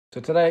So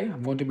today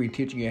I'm going to be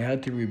teaching you how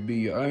to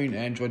reboot your own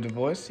Android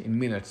device in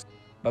minutes.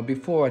 But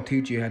before I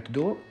teach you how to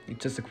do it,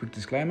 it's just a quick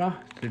disclaimer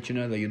to let you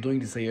know that you're doing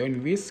this at your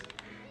own risk.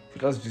 If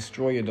it does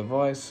destroy your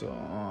device, or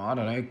I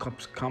don't know,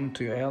 cops come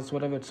to your house,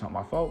 whatever, it's not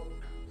my fault.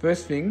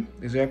 First thing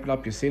is open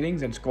up your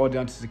settings and scroll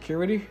down to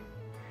security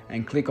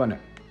and click on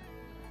it.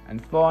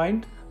 And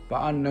find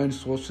the unknown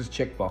sources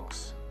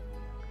checkbox.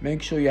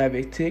 Make sure you have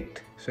it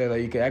ticked so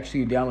that you can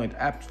actually download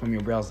apps from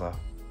your browser.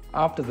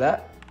 After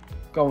that,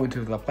 go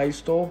into the Play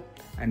Store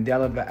and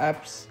download the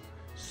apps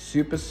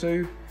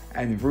SuperSU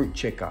and Root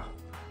Checker.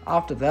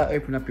 After that,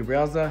 open up your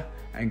browser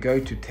and go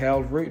to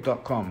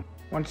tailroot.com.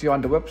 Once you're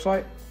on the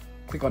website,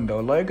 click on the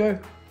logo.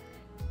 It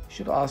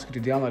should ask you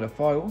to download a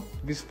file.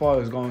 This file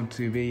is going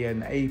to be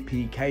an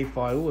APK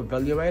file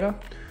evaluator,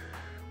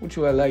 which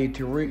will allow you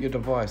to root your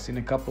device in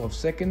a couple of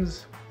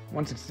seconds.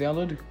 Once it's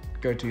downloaded,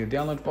 go to your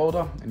download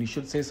folder and you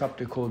should see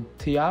something called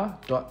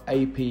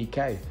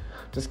tr.apk.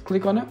 Just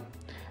click on it,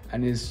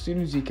 and as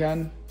soon as you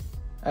can,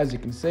 as you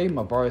can see,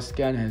 my virus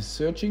scan is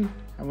searching,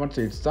 and once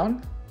it's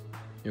done,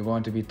 you're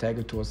going to be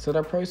taken to a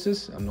setup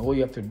process, and all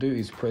you have to do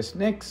is press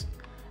next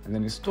and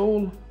then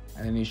install,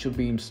 and then it should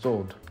be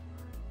installed.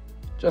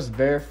 Just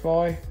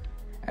verify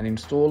and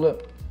install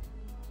it.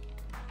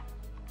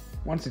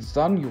 Once it's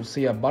done, you'll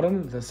see a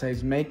button that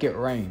says make it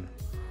rain.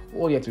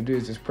 All you have to do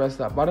is just press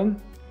that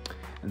button,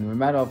 and in a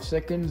matter of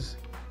seconds,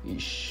 it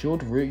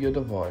should root your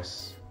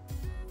device.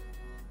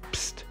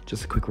 Psst,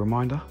 just a quick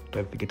reminder,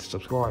 don't forget to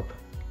subscribe.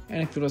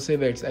 And if you want to see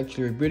that it's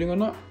actually rebooting or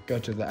not, go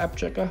to the app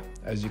checker.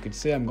 As you can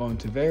see, I'm going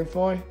to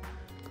verify,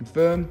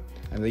 confirm,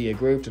 and then you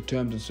agree with the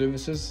terms and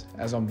services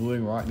as I'm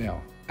doing right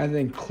now. And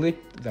then click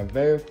the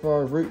verify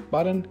root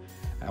button.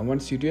 And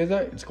once you do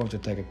that, it's going to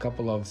take a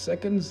couple of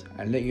seconds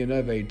and let you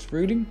know that it's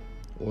rooting,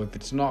 or if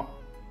it's not,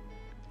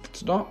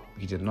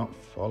 you did not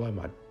follow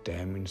my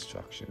damn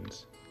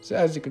instructions. So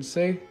as you can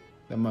see,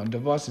 my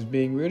device is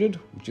being rooted,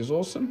 which is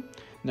awesome.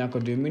 Now I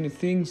can do many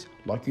things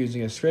like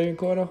using a screen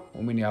recorder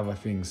or many other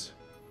things.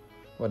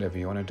 Whatever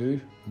you want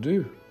to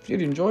do. If you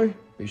did enjoy,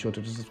 be sure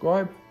to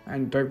subscribe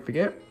and don't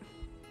forget,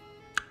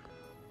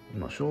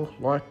 I'm not sure,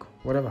 like,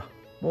 whatever.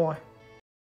 Bye.